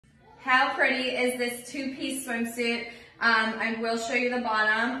How pretty is this two-piece swimsuit? I will show you the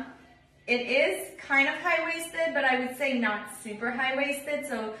bottom. It is kind of high-waisted, but I would say not super high-waisted,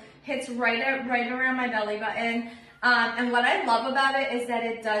 so hits right around my belly button. And what I love about it is that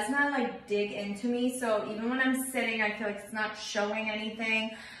it does not like dig into me, so even when I'm sitting, I feel like it's not showing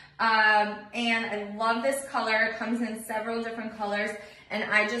anything. And I love this color. It comes in several different colors, and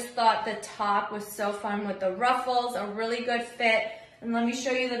I just thought the top was so fun with the ruffles, a really good fit. And let me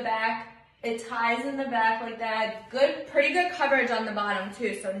show you the back. It ties in the back like that. Pretty good coverage on the bottom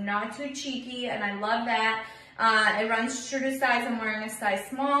too, so not too cheeky, and I love that. It runs true to size. I'm wearing a size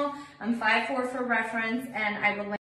small. I'm 5'4" for reference, and I will link